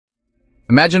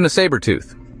Imagine a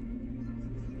saber-tooth.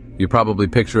 You probably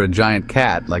picture a giant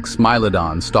cat like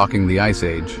Smilodon stalking the Ice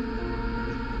Age.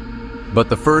 But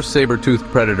the first saber-toothed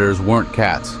predators weren't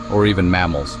cats or even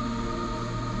mammals.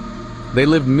 They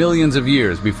lived millions of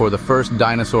years before the first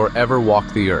dinosaur ever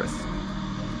walked the earth.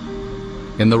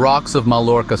 In the rocks of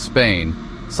Majorca, Spain,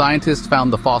 scientists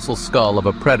found the fossil skull of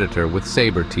a predator with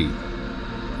saber teeth,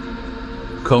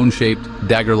 cone-shaped,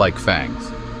 dagger-like fangs.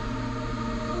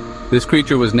 This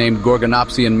creature was named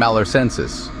Gorgonopsian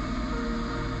malursensis,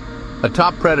 a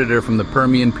top predator from the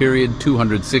Permian period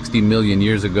 260 million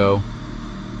years ago,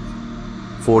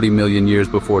 40 million years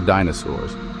before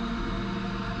dinosaurs.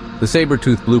 The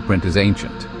saber-tooth blueprint is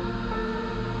ancient,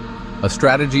 a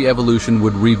strategy evolution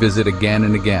would revisit again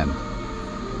and again.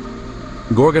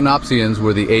 Gorgonopsians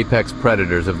were the apex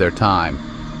predators of their time,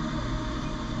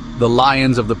 the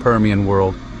lions of the Permian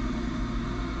world.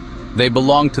 They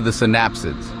belonged to the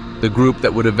synapsids, the group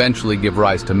that would eventually give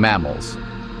rise to mammals,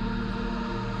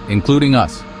 including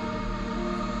us.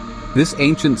 This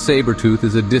ancient saber-tooth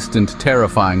is a distant,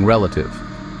 terrifying relative.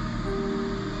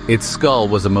 Its skull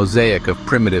was a mosaic of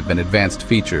primitive and advanced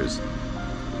features,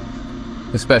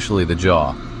 especially the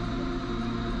jaw.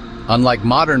 Unlike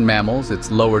modern mammals,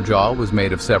 its lower jaw was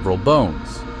made of several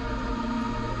bones,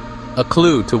 a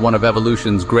clue to one of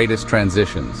evolution's greatest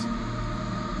transitions.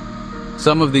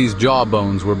 Some of these jaw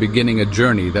bones were beginning a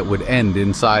journey that would end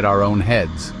inside our own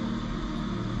heads.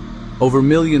 Over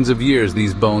millions of years,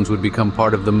 these bones would become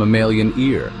part of the mammalian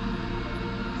ear.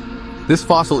 This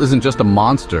fossil isn't just a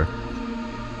monster.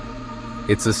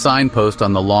 It's a signpost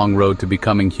on the long road to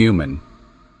becoming human.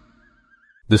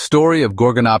 The story of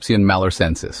Gorgonopsian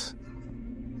malursensis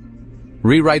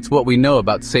rewrites what we know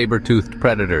about saber-toothed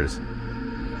predators.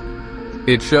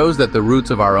 It shows that the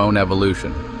roots of our own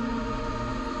evolution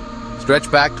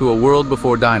stretch back to a world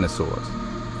before dinosaurs.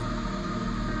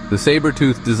 The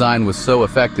saber-tooth design was so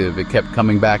effective, it kept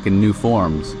coming back in new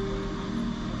forms.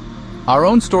 Our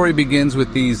own story begins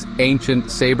with these ancient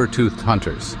saber-toothed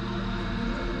hunters.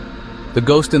 The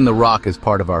ghost in the rock is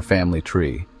part of our family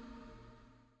tree.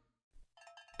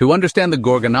 To understand the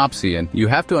Gorgonopsian, you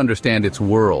have to understand its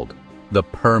world, the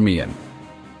Permian.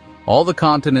 All the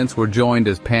continents were joined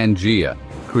as Pangea,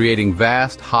 creating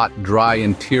vast, hot, dry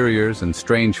interiors and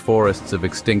strange forests of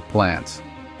extinct plants.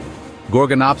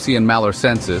 Gorgonopsian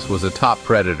malursensis was a top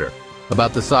predator,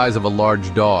 about the size of a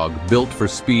large dog, built for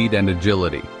speed and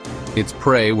agility. Its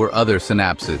prey were other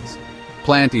synapsids,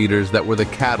 plant eaters that were the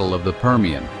cattle of the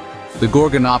Permian. The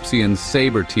Gorgonopsian's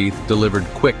saber teeth delivered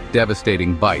quick,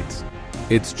 devastating bites.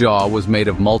 Its jaw was made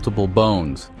of multiple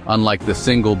bones, unlike the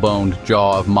single-boned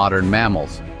jaw of modern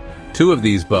mammals. Two of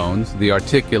these bones, the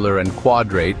articular and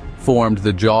quadrate, formed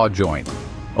the jaw joint.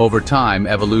 Over time,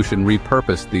 evolution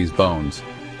repurposed these bones.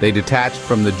 They detached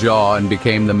from the jaw and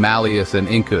became the malleus and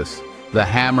incus, the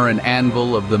hammer and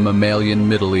anvil of the mammalian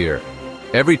middle ear.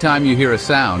 Every time you hear a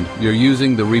sound, you're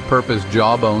using the repurposed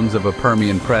jaw bones of a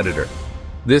Permian predator.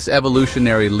 This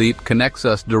evolutionary leap connects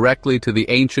us directly to the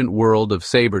ancient world of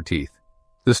saber-teeth.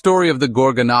 The story of the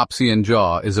Gorgonopsian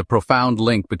jaw is a profound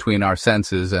link between our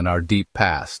senses and our deep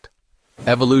past.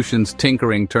 Evolution's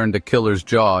tinkering turned a killer's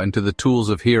jaw into the tools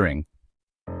of hearing.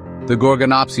 The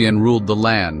Gorgonopsian ruled the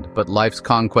land, but life's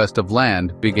conquest of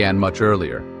land began much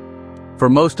earlier. For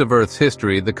most of Earth's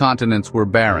history, the continents were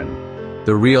barren.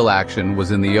 The real action was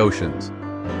in the oceans.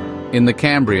 In the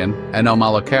Cambrian,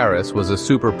 Anomalocaris was a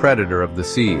super predator of the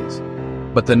seas.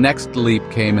 But the next leap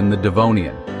came in the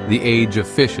Devonian, the age of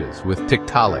fishes, with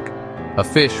Tiktaalik, a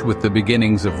fish with the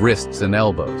beginnings of wrists and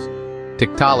elbows.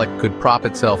 Tiktaalik could prop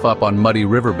itself up on muddy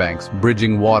riverbanks,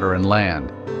 bridging water and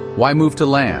land. Why move to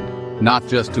land? Not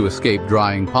just to escape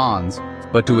drying ponds,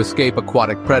 but to escape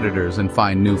aquatic predators and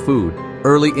find new food,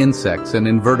 early insects and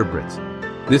invertebrates.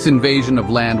 This invasion of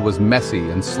land was messy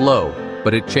and slow,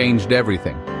 but it changed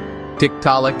everything.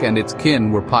 Tiktaalik and its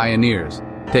kin were pioneers,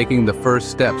 taking the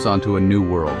first steps onto a new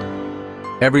world.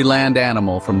 Every land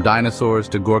animal, from dinosaurs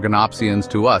to Gorgonopsians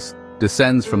to us,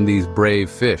 descends from these brave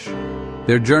fish.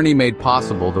 Their journey made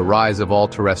possible the rise of all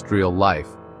terrestrial life.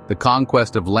 The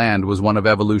conquest of land was one of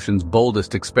evolution's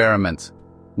boldest experiments.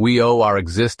 We owe our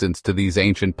existence to these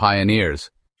ancient pioneers.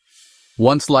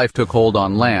 Once life took hold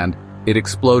on land, it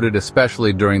exploded,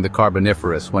 especially during the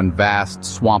Carboniferous, when vast,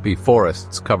 swampy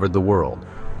forests covered the world.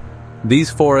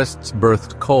 These forests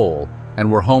birthed coal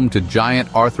and were home to giant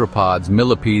arthropods,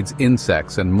 millipedes,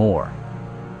 insects, and more.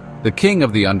 The king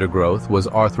of the undergrowth was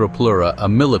Arthropleura, a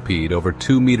millipede over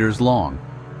 2 meters long.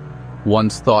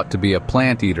 Once thought to be a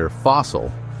plant-eater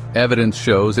fossil, evidence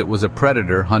shows it was a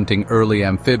predator hunting early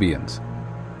amphibians.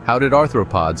 How did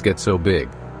arthropods get so big?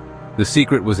 The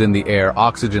secret was in the air.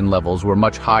 Oxygen levels were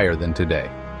much higher than today.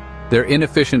 Their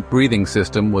inefficient breathing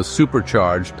system was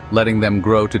supercharged, letting them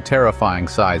grow to terrifying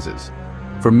sizes.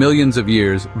 For millions of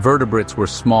years, vertebrates were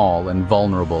small and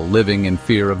vulnerable, living in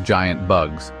fear of giant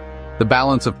bugs. The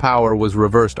balance of power was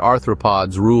reversed.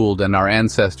 Arthropods ruled and our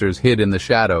ancestors hid in the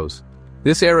shadows.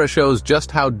 This era shows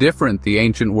just how different the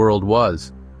ancient world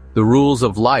was. The rules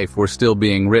of life were still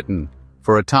being written.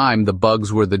 For a time, the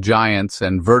bugs were the giants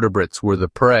and vertebrates were the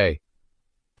prey.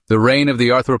 The reign of the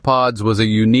arthropods was a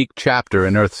unique chapter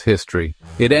in Earth's history.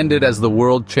 It ended as the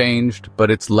world changed, but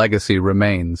its legacy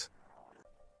remains.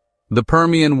 The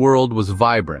Permian world was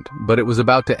vibrant, but it was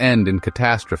about to end in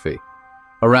catastrophe.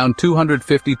 Around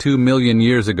 252 million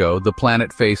years ago, the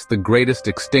planet faced the greatest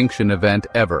extinction event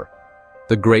ever,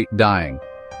 the Great Dying.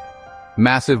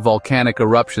 Massive volcanic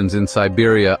eruptions in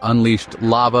Siberia unleashed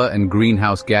lava and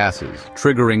greenhouse gases,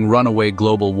 triggering runaway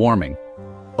global warming.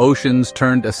 Oceans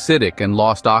turned acidic and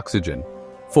lost oxygen.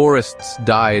 Forests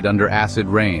died under acid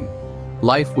rain.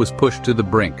 Life was pushed to the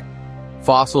brink.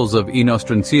 Fossils of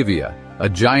Inostrancevia, a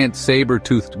giant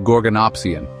saber-toothed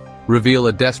Gorgonopsian, reveal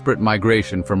a desperate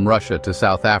migration from Russia to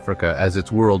South Africa as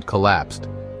its world collapsed.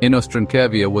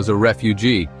 Inostrancevia was a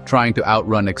refugee trying to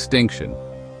outrun extinction,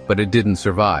 but it didn't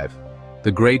survive.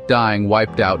 The Great Dying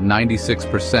wiped out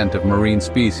 96% of marine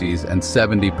species and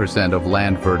 70% of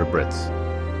land vertebrates.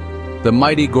 The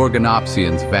mighty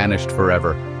Gorgonopsians vanished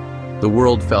forever. The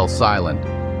world fell silent,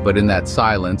 but in that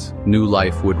silence, new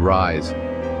life would rise.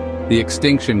 The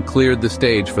extinction cleared the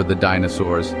stage for the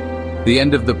dinosaurs. The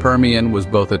end of the Permian was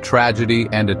both a tragedy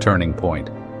and a turning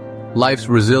point. Life's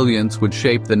resilience would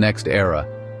shape the next era.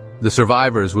 The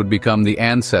survivors would become the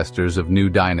ancestors of new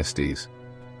dynasties.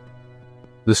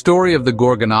 The story of the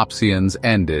Gorgonopsians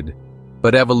ended,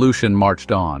 but evolution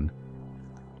marched on.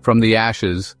 From the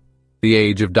ashes, the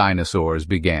age of dinosaurs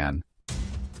began.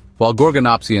 While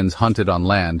Gorgonopsians hunted on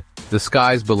land, the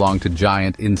skies belonged to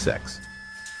giant insects.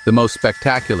 The most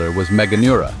spectacular was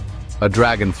Meganeura, a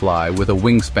dragonfly with a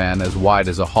wingspan as wide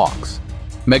as a hawk's.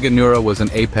 Meganeura was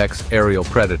an apex aerial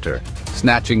predator,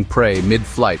 snatching prey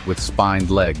mid-flight with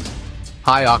spined legs.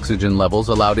 High oxygen levels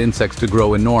allowed insects to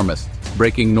grow enormous,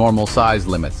 breaking normal size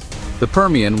limits. The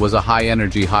Permian was a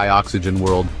high-energy, high-oxygen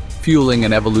world, fueling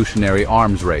an evolutionary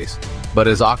arms race. But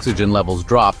as oxygen levels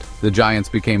dropped, the giants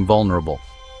became vulnerable.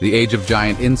 The age of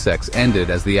giant insects ended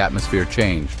as the atmosphere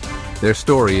changed. Their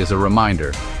story is a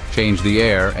reminder: change the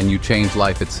air and you change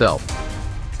life itself.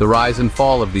 The rise and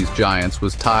fall of these giants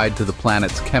was tied to the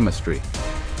planet's chemistry.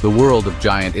 The world of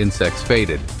giant insects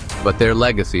faded, but their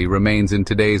legacy remains in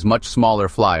today's much smaller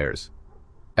flyers.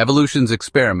 Evolution's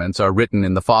experiments are written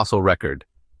in the fossil record,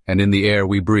 and in the air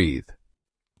we breathe.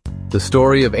 The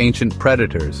story of ancient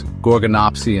predators,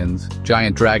 Gorgonopsians,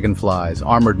 giant dragonflies,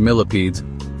 armored millipedes,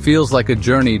 feels like a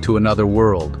journey to another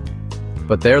world.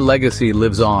 But their legacy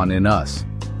lives on in us.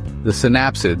 The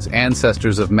synapsids,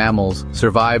 ancestors of mammals,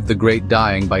 survived the Great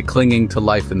Dying by clinging to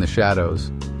life in the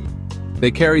shadows.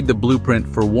 They carried the blueprint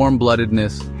for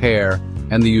warm-bloodedness, hair,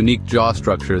 and the unique jaw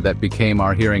structure that became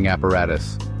our hearing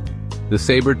apparatus. The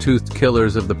saber-toothed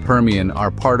killers of the Permian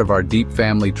are part of our deep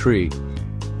family tree.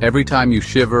 Every time you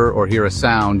shiver or hear a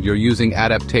sound, you're using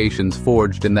adaptations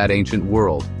forged in that ancient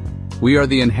world. We are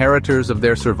the inheritors of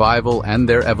their survival and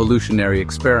their evolutionary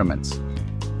experiments.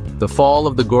 The fall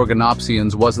of the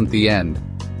Gorgonopsians wasn't the end,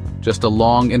 just a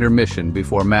long intermission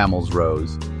before mammals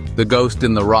rose. The ghost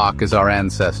in the rock is our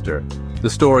ancestor.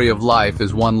 The story of life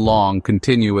is one long,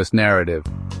 continuous narrative,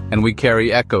 and we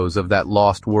carry echoes of that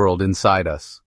lost world inside us.